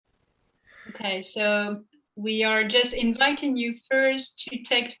Okay, so we are just inviting you first to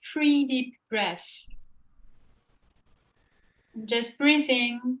take 3 deep breaths. Just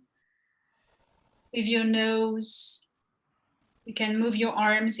breathing with your nose. You can move your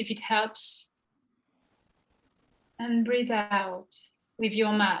arms if it helps. And breathe out with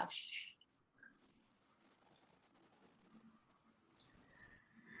your mouth.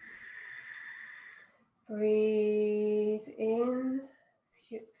 Breathe in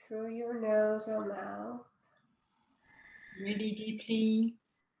through your nose or mouth. Really deeply.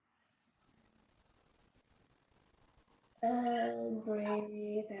 And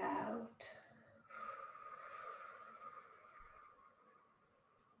breathe out.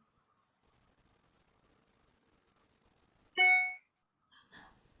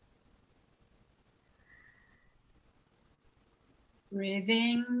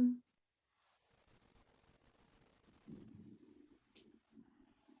 Breathing.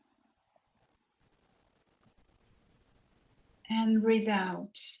 And breathe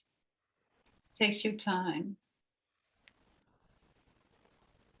out. Take your time.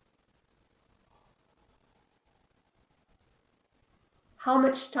 How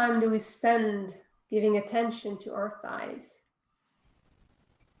much time do we spend giving attention to our thighs?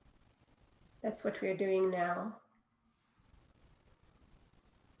 That's what we're doing now.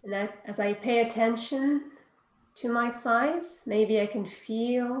 And as I pay attention to my thighs, maybe I can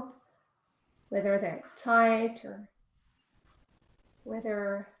feel whether they're tight or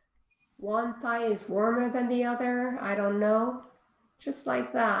whether one thigh is warmer than the other. I don't know. Just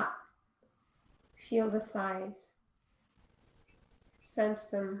like that. Feel the thighs. Sense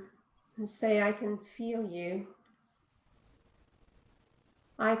them and say, I can feel you.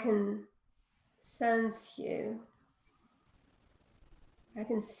 I can sense you. I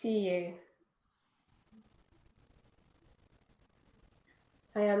can see you.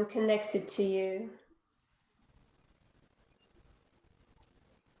 I am connected to you.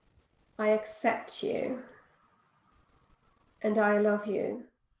 I accept you. And I love you.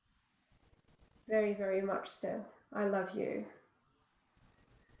 Very, very much so. I love you.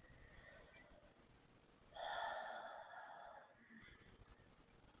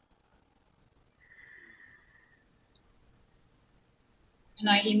 And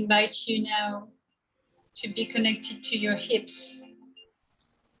I invite you now to be connected to your hips.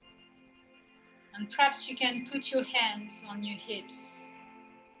 And perhaps you can put your hands on your hips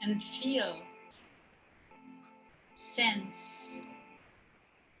and feel, sense.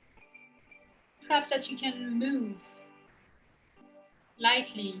 Perhaps that you can move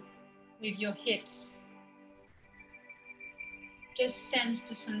lightly with your hips. Just sense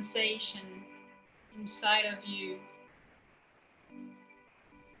the sensation inside of you.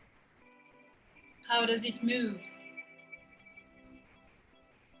 How does it move?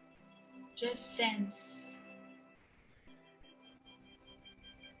 Just sense.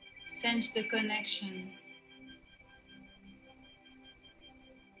 Sense the connection.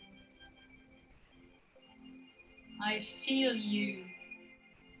 I feel you.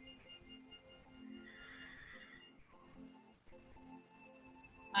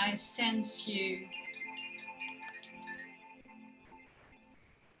 I sense you.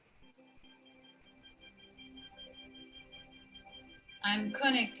 I'm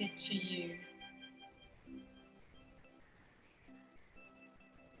connected to you.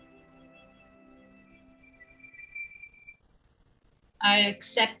 I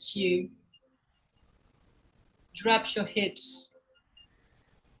accept you. Drop your hips.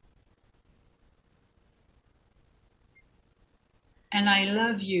 And I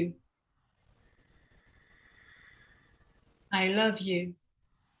love you. I love you.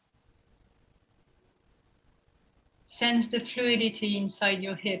 Sense the fluidity inside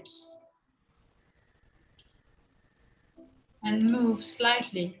your hips. And move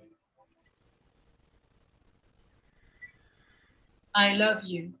slightly. I love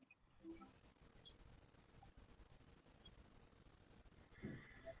you.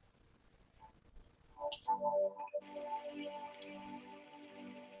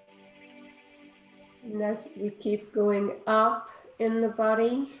 And as we keep going up in the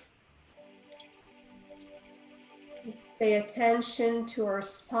body, let's pay attention to our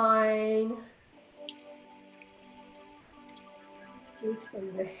spine. Just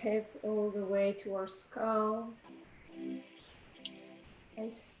from the hip all the way to our skull,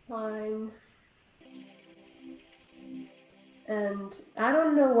 our spine. And I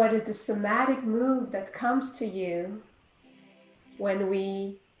don't know what is the somatic move that comes to you when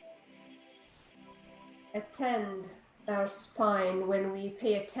we attend our spine, when we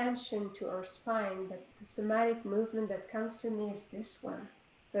pay attention to our spine, but the somatic movement that comes to me is this one.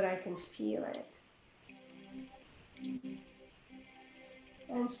 that I can feel it.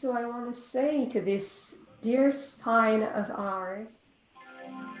 And so I want to say to this dear spine of ours,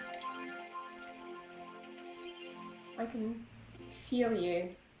 I can feel you,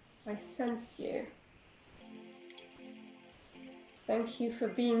 I sense you. Thank you for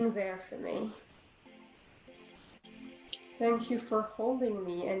being there for me. Thank you for holding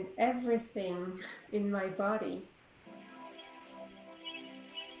me and everything in my body.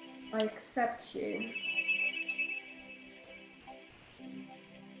 I accept you.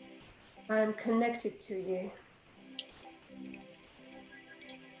 I am connected to you.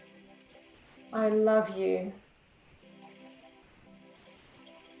 I love you.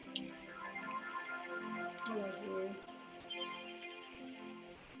 I love you.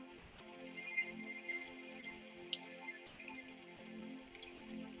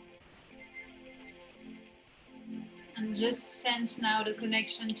 And just sense now the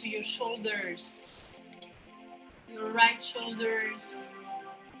connection to your shoulders, your right shoulders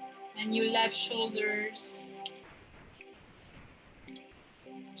and your left shoulders.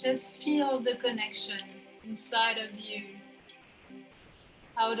 Just feel the connection inside of you.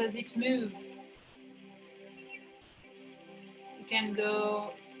 How does it move? You can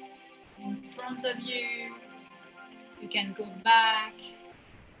go in front of you, you can go back,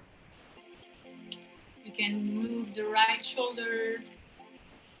 you can move the right shoulder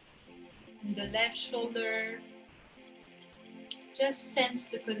and the left shoulder. Just sense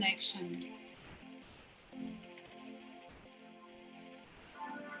the connection.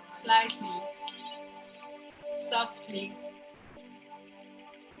 Slightly, softly,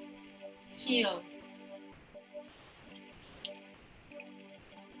 feel.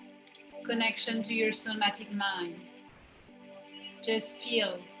 Connection to your somatic mind. Just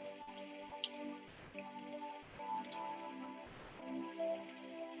feel.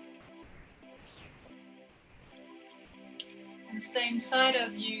 And say inside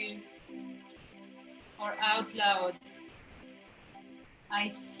of you or out loud, I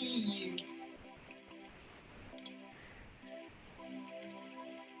see you.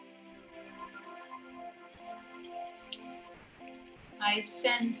 I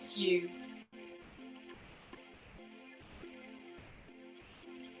sense you.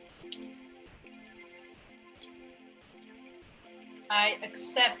 I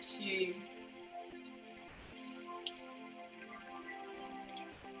accept you.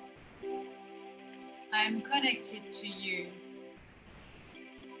 I am connected to you.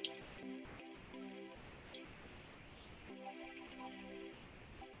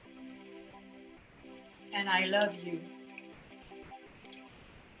 And I love you.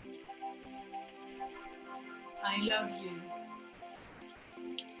 I love you.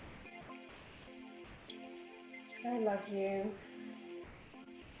 I love you.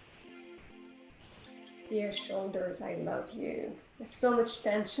 Dear shoulders, I love you. There's so much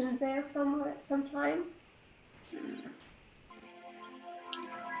tension there sometimes. And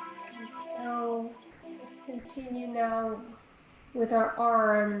so let's continue now with our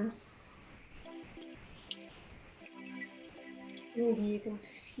arms. Maybe you can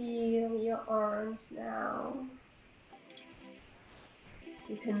feel your arms now.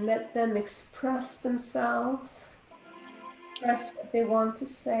 You can let them express themselves, express what they want to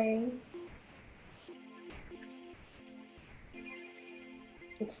say.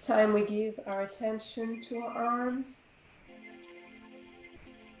 It's time we give our attention to our arms.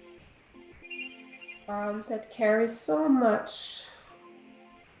 Arms that carry so much.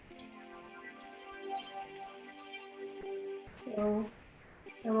 So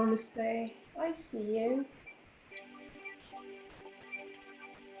I want to say, I see you.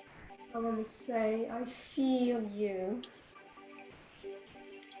 I want to say, I feel you.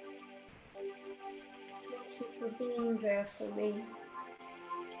 Thank you for being there for me.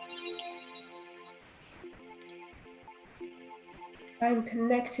 I'm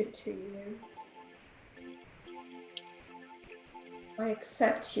connected to you. I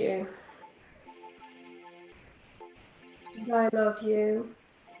accept you. And I love you.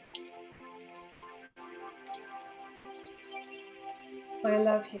 I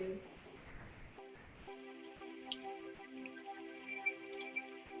love you.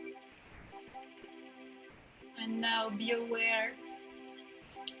 And now be aware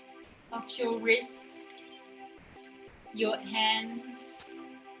of your wrist, your hands,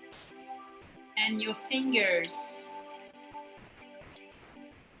 and your fingers.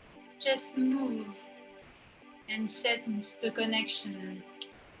 Just move and sense the connection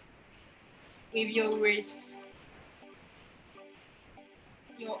with your wrists,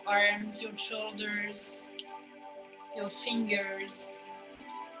 your arms, your shoulders, your fingers,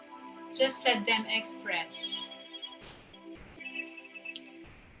 Just let them express.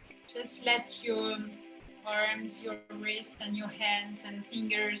 Just let your arms, your wrist, and your hands and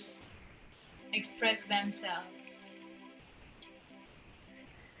fingers express themselves.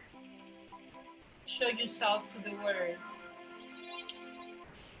 Show yourself to the world.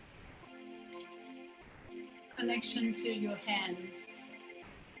 Connection to your hands,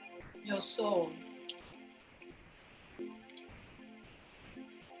 your soul.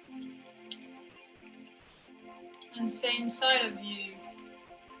 And say inside of you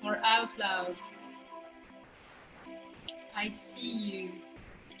or out loud, I see you.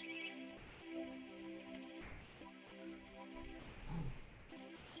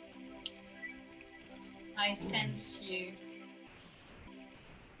 I sense you.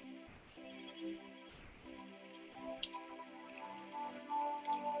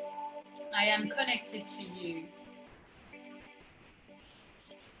 I am connected to you.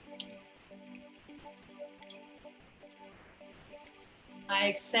 I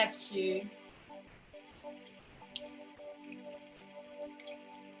accept you.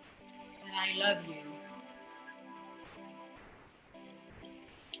 And I love you.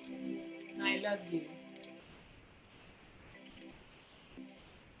 I love you.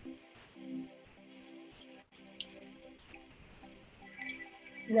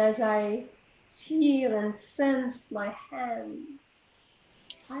 And as I feel and sense my hands,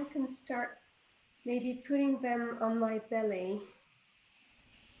 I can start maybe putting them on my belly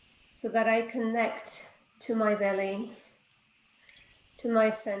so that I connect to my belly, to my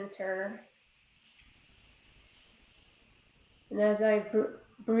center. And as I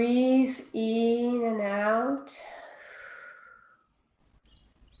breathe in and out,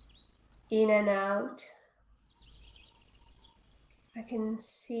 I can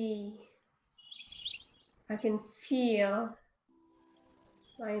see, I can feel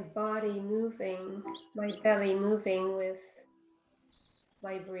my body moving, my belly moving with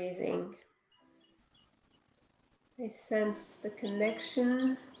my breathing. I sense the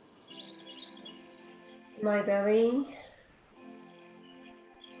connection to my belly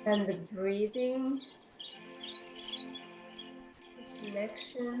and the breathing, the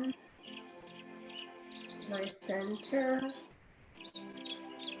connection to my center,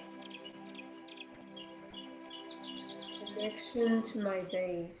 connection to my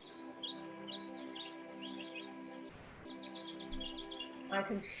base. I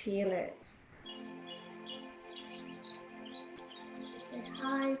can feel it. Say,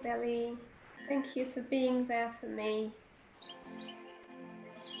 hi, belly. Thank you for being there for me.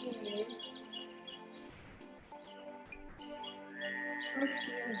 I see you. I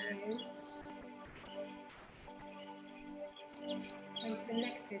feel you. I'm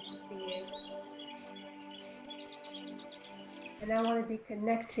connected to you. And I want to be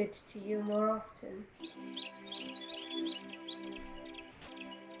connected to you more often.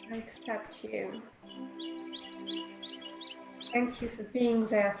 I accept you. Thank you for being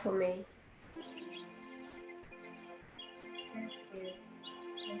there for me. Thank you.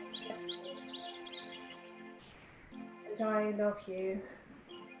 I accept you. And I love you.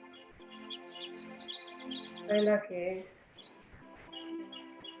 I love you.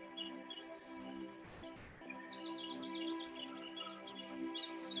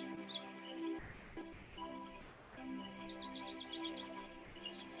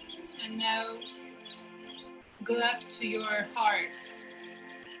 And now go up to your heart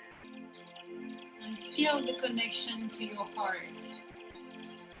and feel the connection to your heart.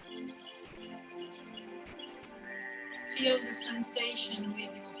 Feel the sensation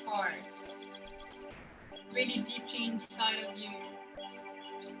with your heart, really deeply inside of you.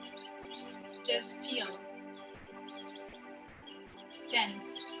 Just feel,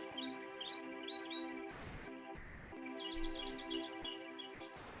 sense.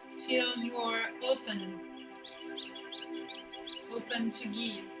 Feel you're open to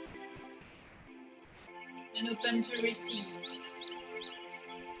give and open to receive.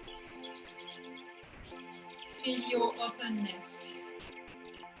 Feel your openness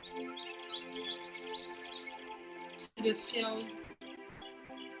to the field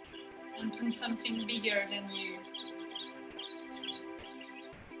and to something bigger than you.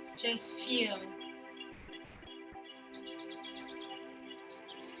 Just feel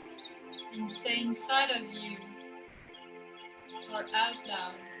and say inside of you or out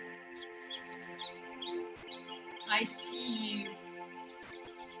loud, I see you.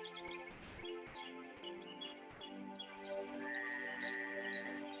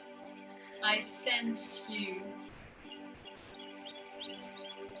 I sense you.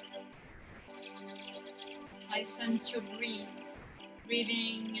 I sense your Breathe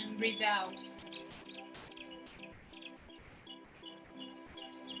in and breathe out.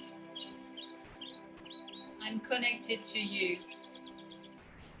 I'm connected to you.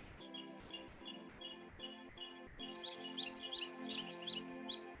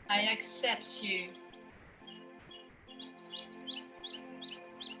 I accept you.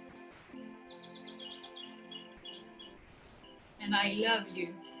 And I love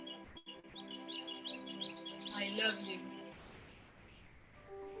you. I love you.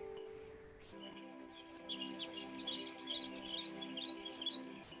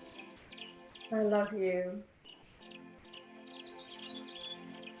 I love you.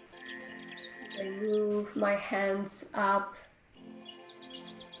 I move my hands up.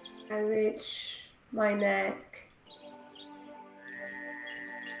 I reach my neck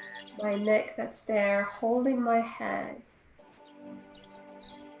that's there holding my head,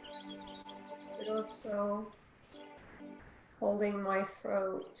 but also holding my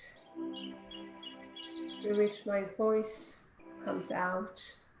throat, through which my voice comes out.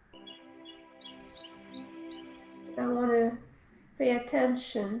 I want to pay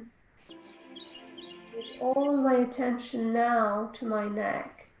attention, with all my attention now to my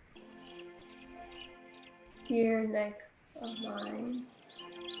neck, here, neck of mine,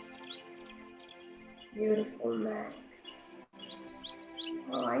 beautiful neck.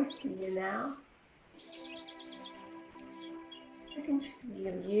 Oh, I see you now. I can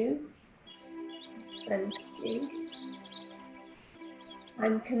feel you, sense you.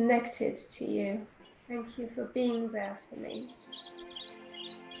 I'm connected to you. Thank you for being there for me.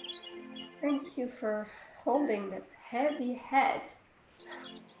 Thank you for holding that heavy head.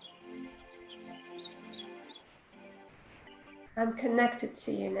 I'm connected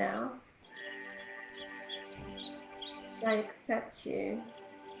to you now. I accept you.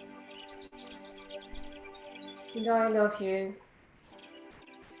 And I love you.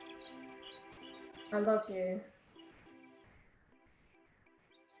 I love you.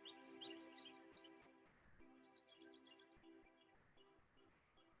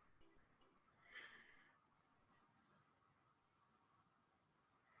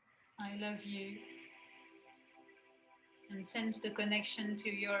 I love you. And sense the connection to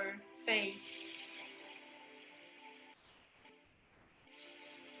your face,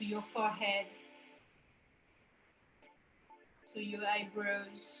 to your forehead, to your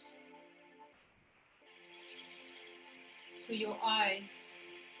eyebrows, to your eyes.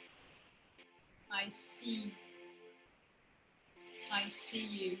 I see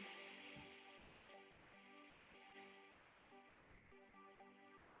you.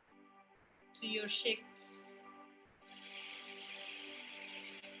 To your cheeks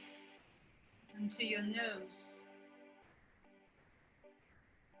and to your nose.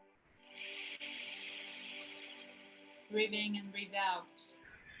 Breathe in and breathe out.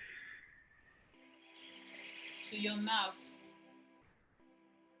 To your mouth,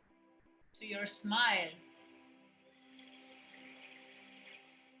 to your smile,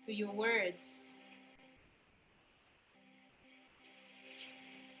 to your words.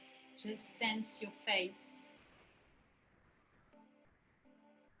 Just sense your face.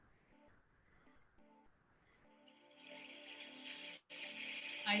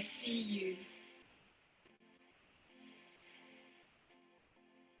 I see you.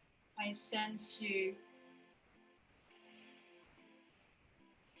 I sense you.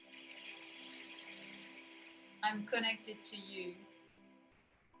 I'm connected to you.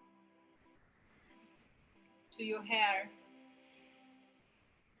 To your hair.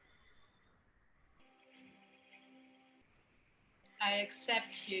 I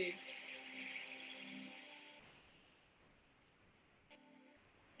accept you.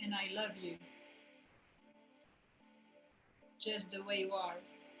 And I love you. Just the way you are.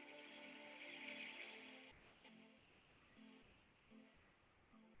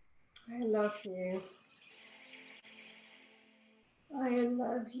 I love you. I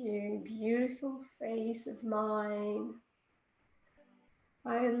love you, beautiful face of mine.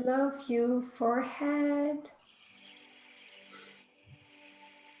 I love you, forehead.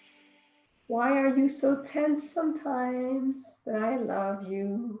 Why are you so tense sometimes? But I love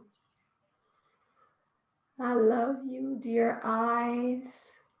you. I love you, dear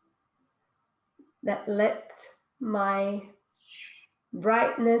eyes that let my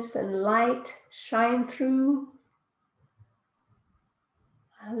brightness and light shine through.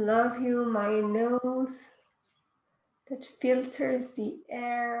 I love you, my nose that filters the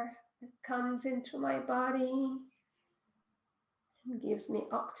air that comes into my body and gives me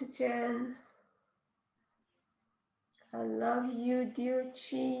oxygen. I love you, dear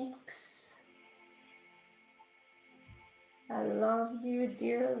cheeks. I love you,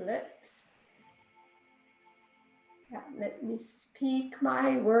 dear lips. Let me speak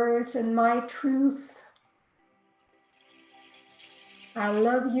my words and my truth. I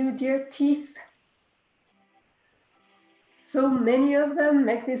love you, dear teeth. So many of them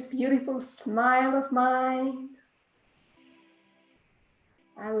make this beautiful smile of mine.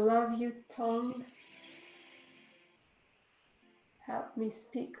 I love you, tongue. Help me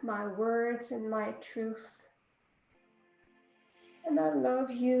speak my words and my truth. And I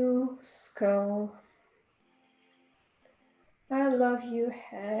love you, skull. I love you,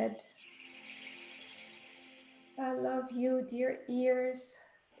 head. I love you, dear ears,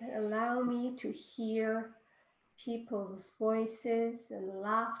 that allow me to hear people's voices and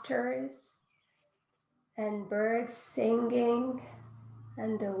laughters and birds singing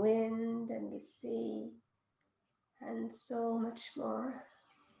and the wind and the sea and so much more.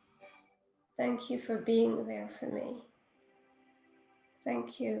 Thank you for being there for me.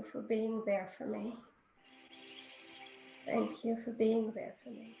 Thank you for being there for me. Thank you for being there for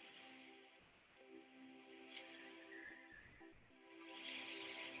me.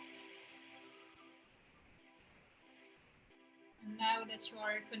 And now that you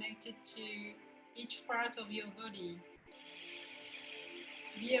are connected to each part of your body,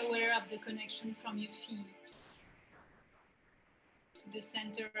 be aware of the connection from your feet to the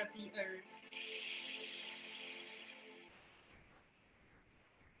center of the earth.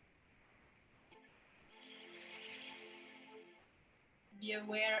 Be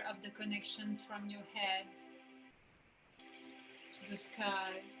aware of the connection from your head to the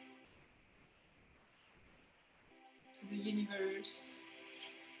sky, to the universe,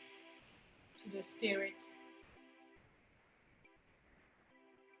 to the spirit.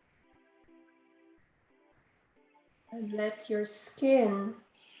 And let your skin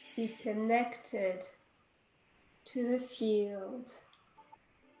be connected to the field.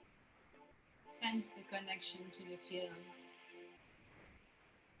 Sense the connection to the field.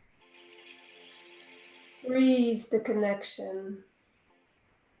 Breathe the connection.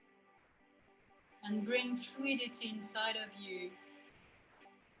 And bring fluidity inside of you,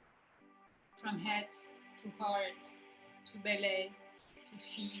 from head to heart, to belly, to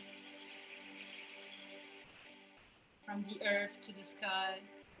feet, from the earth to the sky.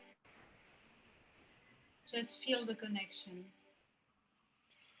 Just feel the connection.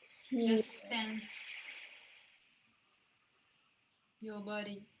 Feel. Just sense your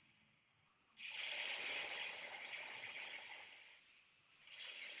body.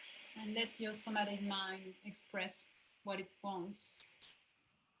 And let your somatic mind express what it wants.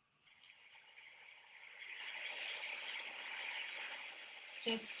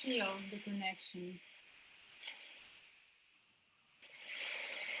 Just feel the connection.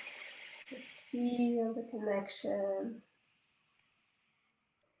 Just feel the connection.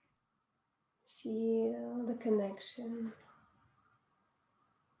 Feel the connection.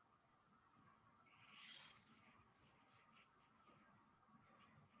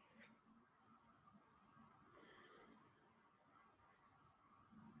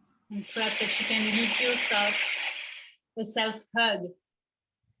 And perhaps that you can give yourself a self-hug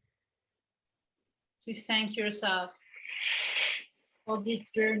to thank yourself for this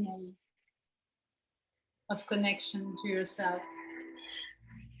journey of connection to yourself.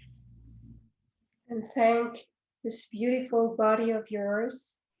 And thank this beautiful body of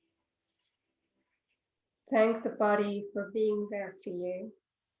yours. Thank the body for being there for you,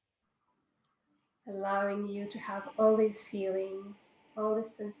 allowing you to have all these feelings, all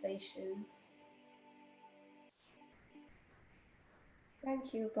these sensations.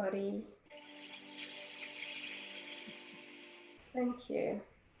 Thank you, body. Thank you.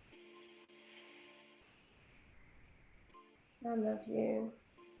 I love you.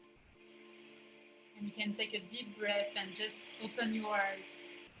 And you can take a deep breath and just open your eyes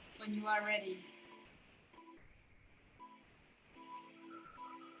when you are ready.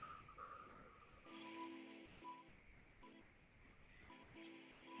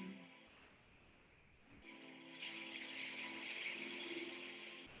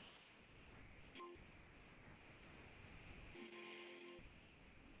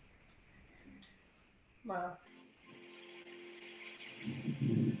 Wow.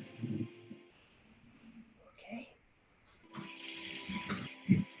 Okay.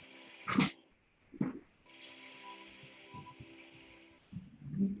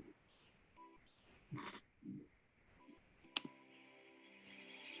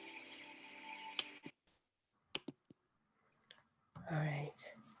 All right.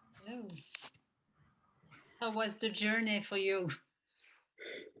 Oh. How was the journey for you?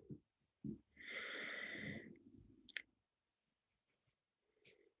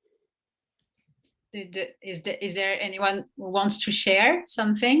 Is there anyone who wants to share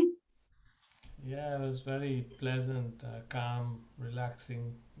something? Yeah, it was very pleasant, calm,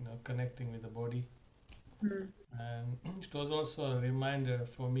 relaxing, connecting with the body. Mm. And it was also a reminder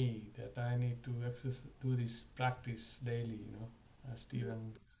for me that I need to do this practice daily, as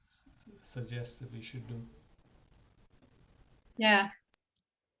Stephen suggests that we should do. Yeah,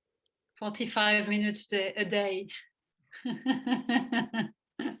 45 minutes a day.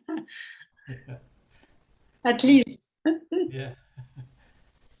 Yeah. At least. Yeah.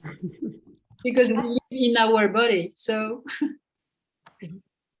 Because we live in our body. So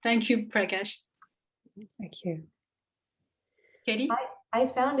thank you, Prakash. Thank you. Katie? I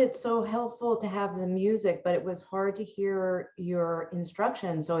found it so helpful to have the music, but it was hard to hear your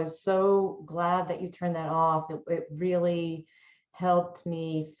instructions. So I was so glad that you turned that off. It really helped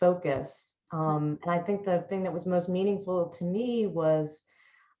me focus. And I think the thing that was most meaningful to me was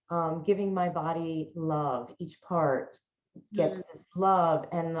giving my body love. Each part gets this love.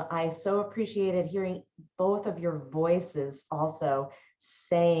 And I so appreciated hearing both of your voices also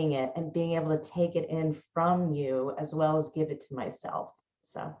saying it and being able to take it in from you as well as give it to myself.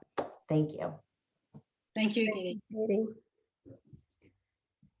 So thank you. Thank you, Katie. Katie.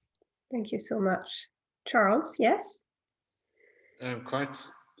 Thank you so much. Charles, yes? Quite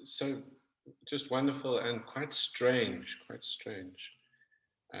so, just wonderful and quite strange,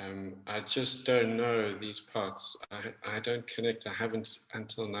 I just don't know these parts. I don't connect. I haven't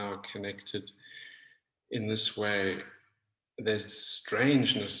until now connected in this way. There's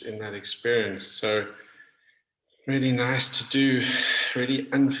strangeness in that experience. So really nice to do, really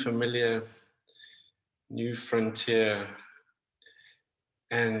unfamiliar, new frontier,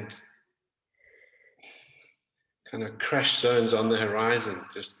 and kind of crash zones on the horizon.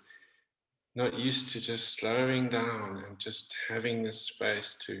 Just not used to just slowing down and just having this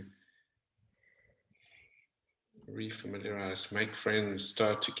space to refamiliarize, to make friends,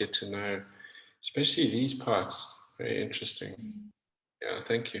 start to get to know, especially these parts. Very interesting. Yeah,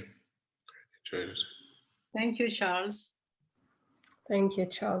 thank you. Enjoyed it. Thank you, Charles. Thank you,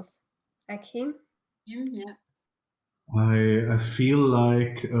 Charles. Akim? Yeah. I feel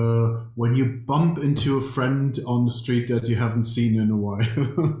like when you bump into a friend on the street that you haven't seen in a while.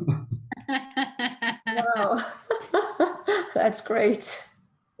 Wow. That's great.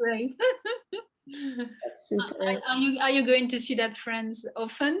 Great. That's super. Are you going to see that friends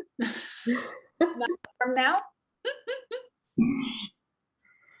often from now?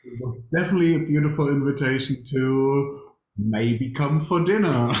 It was definitely a beautiful invitation to maybe come for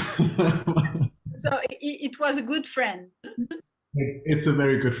dinner. So it was a good friend. It's a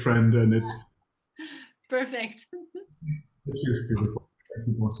very good friend, and it Perfect. feels beautiful. Thank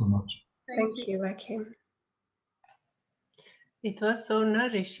you both so much. Thank you, Akim. It was so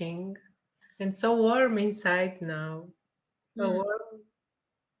nourishing and so warm inside now. So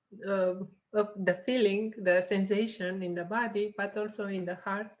warm of the feeling, the sensation in the body, but also in the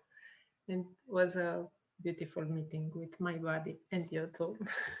heart. And it was a beautiful meeting with my body and you too.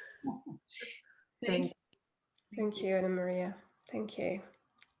 Thank you. Thank you, Anna Maria. Thank you.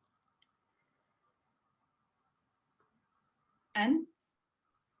 Anne?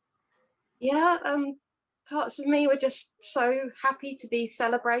 Yeah, parts of me were just so happy to be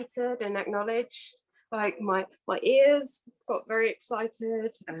celebrated and acknowledged. Like my ears got very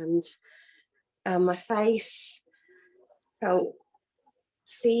excited, and my face felt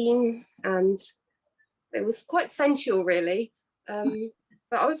seen, and it was quite sensual, really.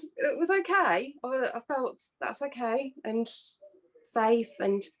 But it was okay. I felt that's okay and safe,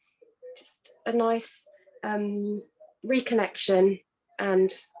 and just a nice reconnection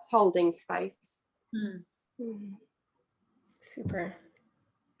and holding space. Super.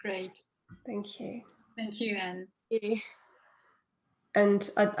 Great. Thank you. Thank you, Anne. Yeah. And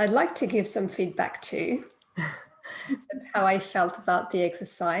I'd like to give some feedback too, how I felt about the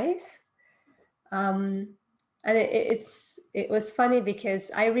exercise. And it was funny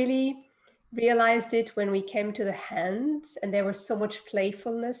because I really realized it when we came to the hands, and there was so much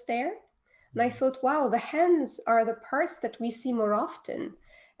playfulness there. And I thought, wow, the hands are the parts that we see more often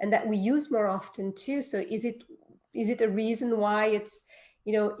and that we use more often too. So is it a reason why it's,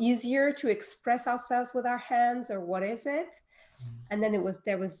 easier to express ourselves with our hands, or what is it? And then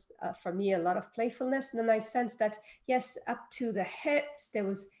there was for me a lot of playfulness. And then I sensed that, yes, up to the hips,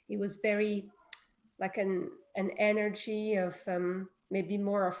 it was very like an energy of maybe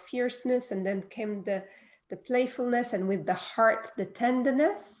more of fierceness, and then came the playfulness, and with the heart, the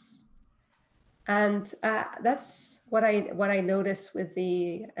tenderness. And that's what I noticed with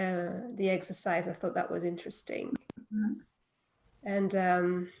the exercise. I thought that was interesting. And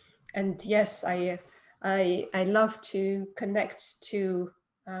And yes, I love to connect to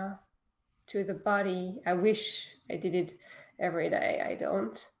the body. I wish I did it every day. I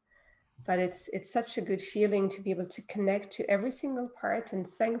don't, but it's such a good feeling to be able to connect to every single part and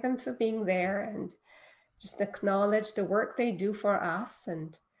thank them for being there and just acknowledge the work they do for us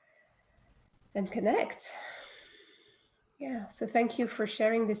and connect. Yeah, so thank you for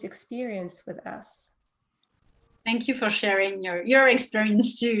sharing this experience with us. Thank you for sharing your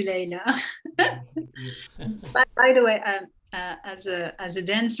experience too, Leila. Yeah. By the way, as a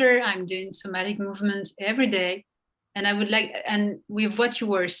dancer, I'm doing somatic movements every day, and I would like, and with what you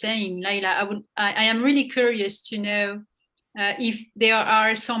were saying, Leila, I am really curious to know if there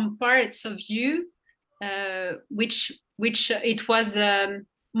are some parts of you which it was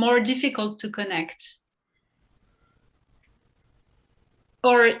more difficult to connect,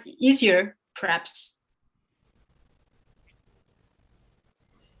 or easier, perhaps.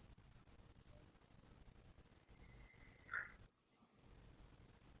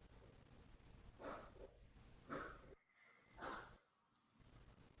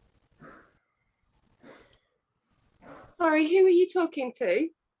 Sorry, who are you talking to?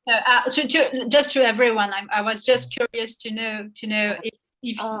 Just to everyone, I was just curious to know if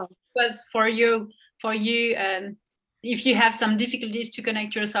it was for you if you have some difficulties to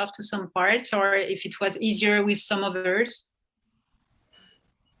connect yourself to some parts, or if it was easier with some others.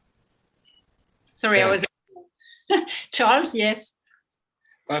 Sorry, yeah. I was Charles. Yes.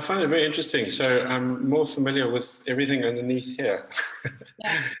 I find it very interesting. So I'm more familiar with everything underneath here.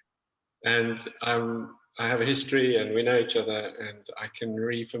 Yeah. And I have a history and we know each other, and I can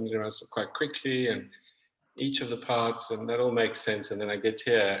re-familiarize quite quickly and each of the parts, and that all makes sense. And then I get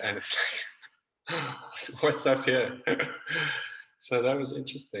here and it's like, what's up here? So that was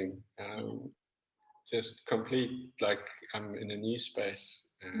interesting. Just complete, like I'm in a new space.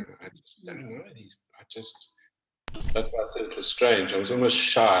 I just don't know these. That's why I said it was strange. I was almost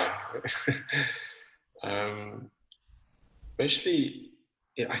shy. Especially,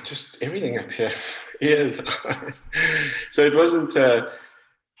 yeah, everything up here, ears, eyes. So it wasn't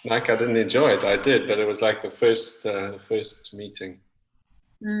like I didn't enjoy it. I did, but it was like the first meeting.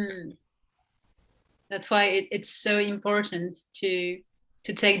 That's why it's so important to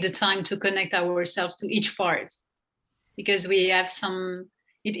take the time to connect ourselves to each part, because we have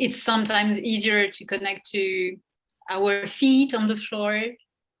it's sometimes easier to connect to our feet on the floor,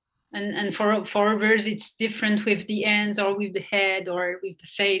 and for others it's different with the hands or with the head or with the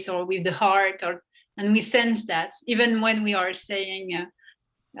face or with the heart, and we sense that even when we are saying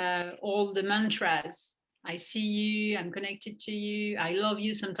all the mantras. I see you, I'm connected to you, I love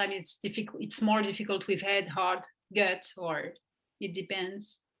you. Sometimes it's difficult. It's more difficult with head, heart, gut, or it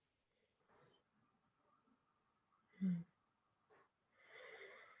depends.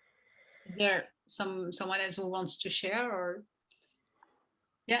 Is there someone else who wants to share, or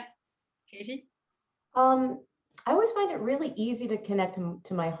yeah, Katie? I always find it really easy to connect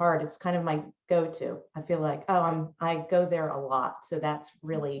to my heart. It's kind of my go-to. I feel like, I go there a lot. So that's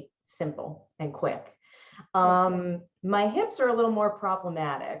really simple and quick. My hips are a little more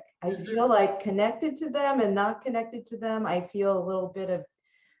problematic. I feel like connected to them and not connected to them. I feel a little bit of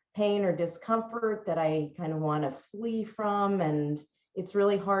pain or discomfort that I kind of want to flee from. And it's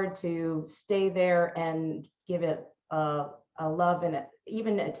really hard to stay there and give it a love and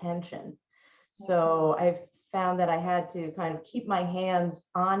even attention. So I've found that I had to kind of keep my hands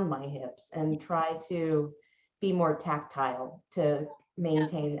on my hips and try to be more tactile to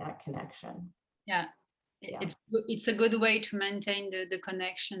maintain that connection. Yeah. It's a good way to maintain the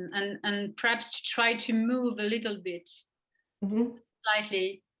connection, and perhaps to try to move a little bit,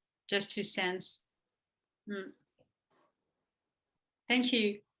 slightly, just to sense. Thank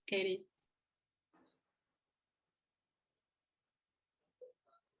you, Katie.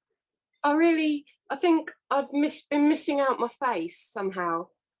 I think I've been missing out my face somehow.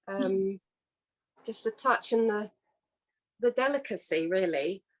 Just the touch and the delicacy,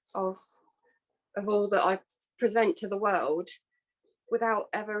 really, of all that I present to the world without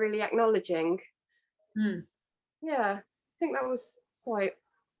ever really acknowledging. Yeah, I think that was quite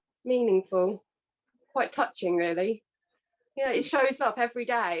meaningful, quite touching, really. Yeah, it shows up every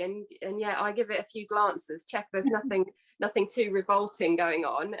day, and yeah, I give it a few glances, check there's nothing too revolting going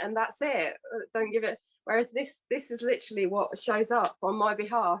on, and that's it. Don't give it. Whereas this is literally what shows up on my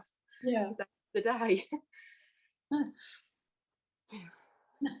behalf. Yeah, the day.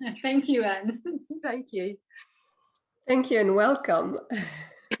 Thank you, Anne. Thank you. Thank you and welcome.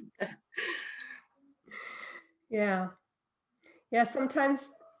 Yeah. Sometimes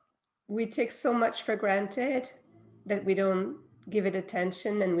we take so much for granted that we don't give it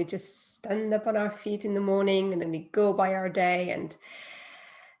attention, and we just stand up on our feet in the morning, and then we go by our day, and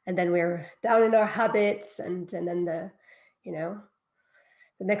then we're down in our habits, and then the, you know,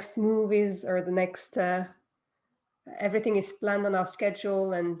 the next move is, or the next everything is planned on our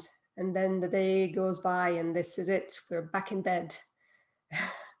schedule, and then the day goes by, and this is it, we're back in bed.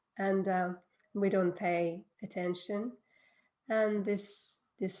 And we don't pay attention. And this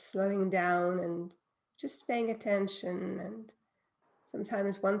slowing down and just paying attention, and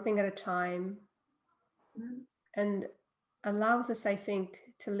sometimes one thing at a time, and allows us, I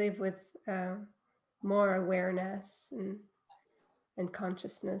think, to live with more awareness and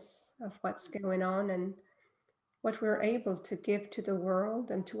consciousness of what's going on and what we're able to give to the world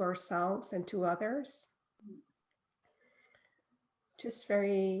and to ourselves and to others. Just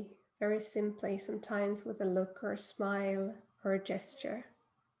very, very simply, sometimes with a look or a smile or a gesture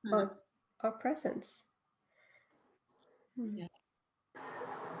or presence. Yeah.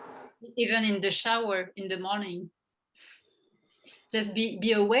 Even in the shower in the morning, just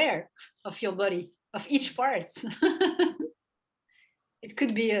be aware of your body, of each part. It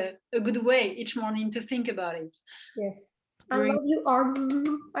could be a good way each morning to think about it. Yes. I love you, arm.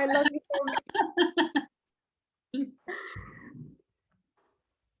 I love you, arm.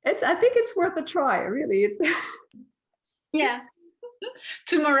 I think it's worth a try, really. It's yeah.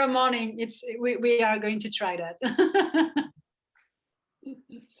 Tomorrow morning, we are going to try that.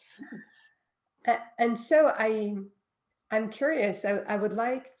 And so I'm curious. I would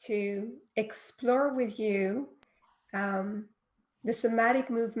like to explore with you the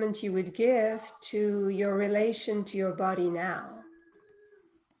somatic movement you would give to your relation to your body now.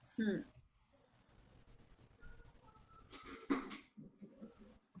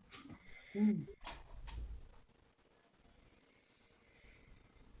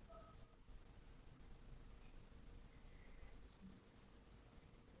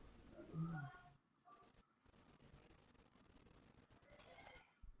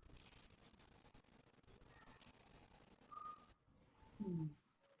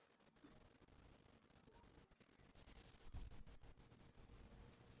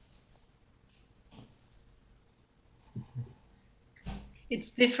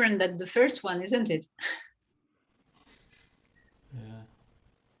 It's different than the first one, isn't it? Yeah.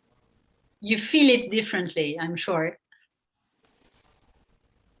 You feel it differently, I'm sure.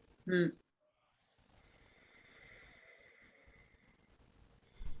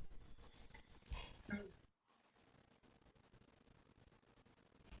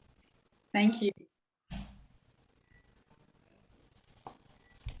 Thank you.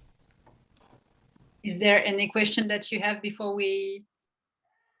 Is there any question that you have before we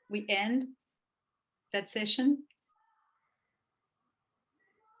end that session?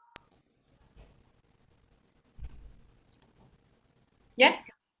 Yeah.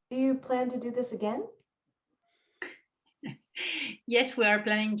 Do you plan to do this again? Yes, we are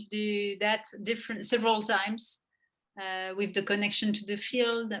planning to do that several times with the connection to the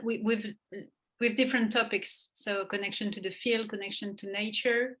field, with different topics. So connection to the field, connection to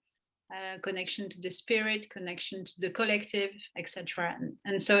nature, connection to the spirit, connection to the collective, etc.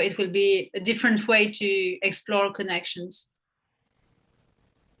 And so it will be a different way to explore connections.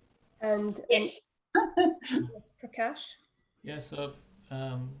 And yes, yes, Prakash. Yeah. So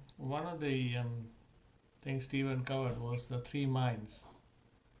one of the things Stephen covered was the three minds,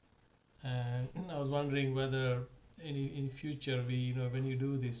 and I was wondering whether in future we, when you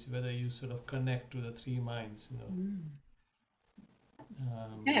do this, whether you sort of connect to the three minds,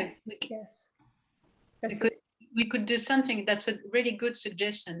 yeah, yes. We could do something. That's a really good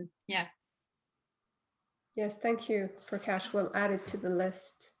suggestion. Yeah. Yes, thank you, Prakash. We'll add it to the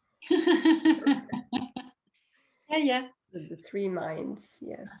list. Yeah. The three minds,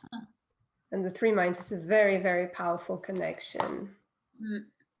 yes. And the three minds is a very, very powerful connection.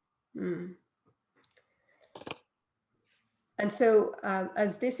 And so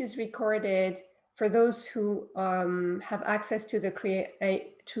as this is recorded, for those who have access to the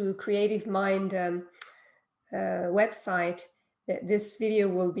Creative Mind website, this video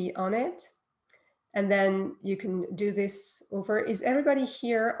will be on it. And then you can do this over. Is everybody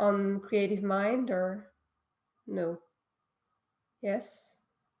here on Creative Mind or no? Yes?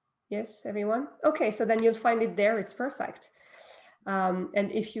 Yes, everyone? Okay, so then you'll find it there. It's perfect.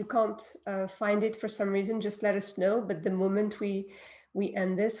 And if you can't find it for some reason, just let us know. But the moment we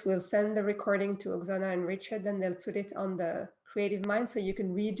end this, we'll send the recording to Oksana and Richard, and they'll put it on the Creative Mind, so you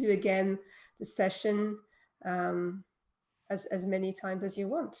can redo again the session as many times as you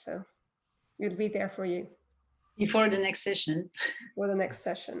want. So it'll be there for you. Before the next session. For the next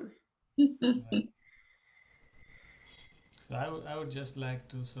session. Right. So I would just like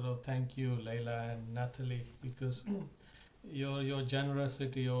to sort of thank you, Leila and Nathalie, because your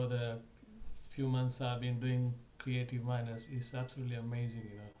generosity over the few months I've been doing Creative Mind is absolutely amazing,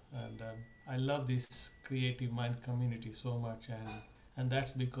 you know. And I love this Creative Mind community so much, and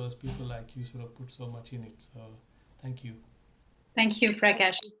that's because people like you sort of put so much in it. So thank you. Thank you,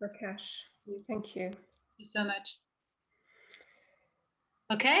 Prakash. Thank you, Prakash. Thank you. Thank you so much.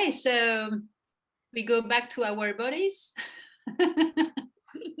 Okay, so we go back to our bodies.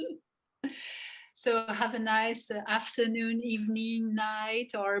 So have a nice afternoon, evening,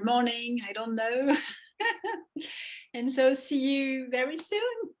 night, or morning, I don't know. And so see you very soon.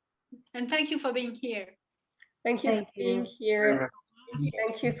 And thank you for being here. Thank you for being here.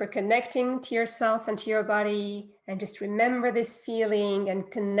 Thank you for connecting to yourself and to your body. And just remember this feeling and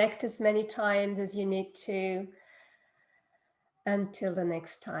connect as many times as you need to. Until the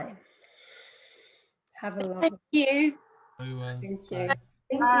next time. Have a lovely Thank you. Everyone. Thank Bye.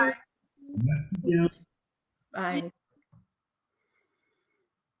 you. Thank you. Merci bien. Bye.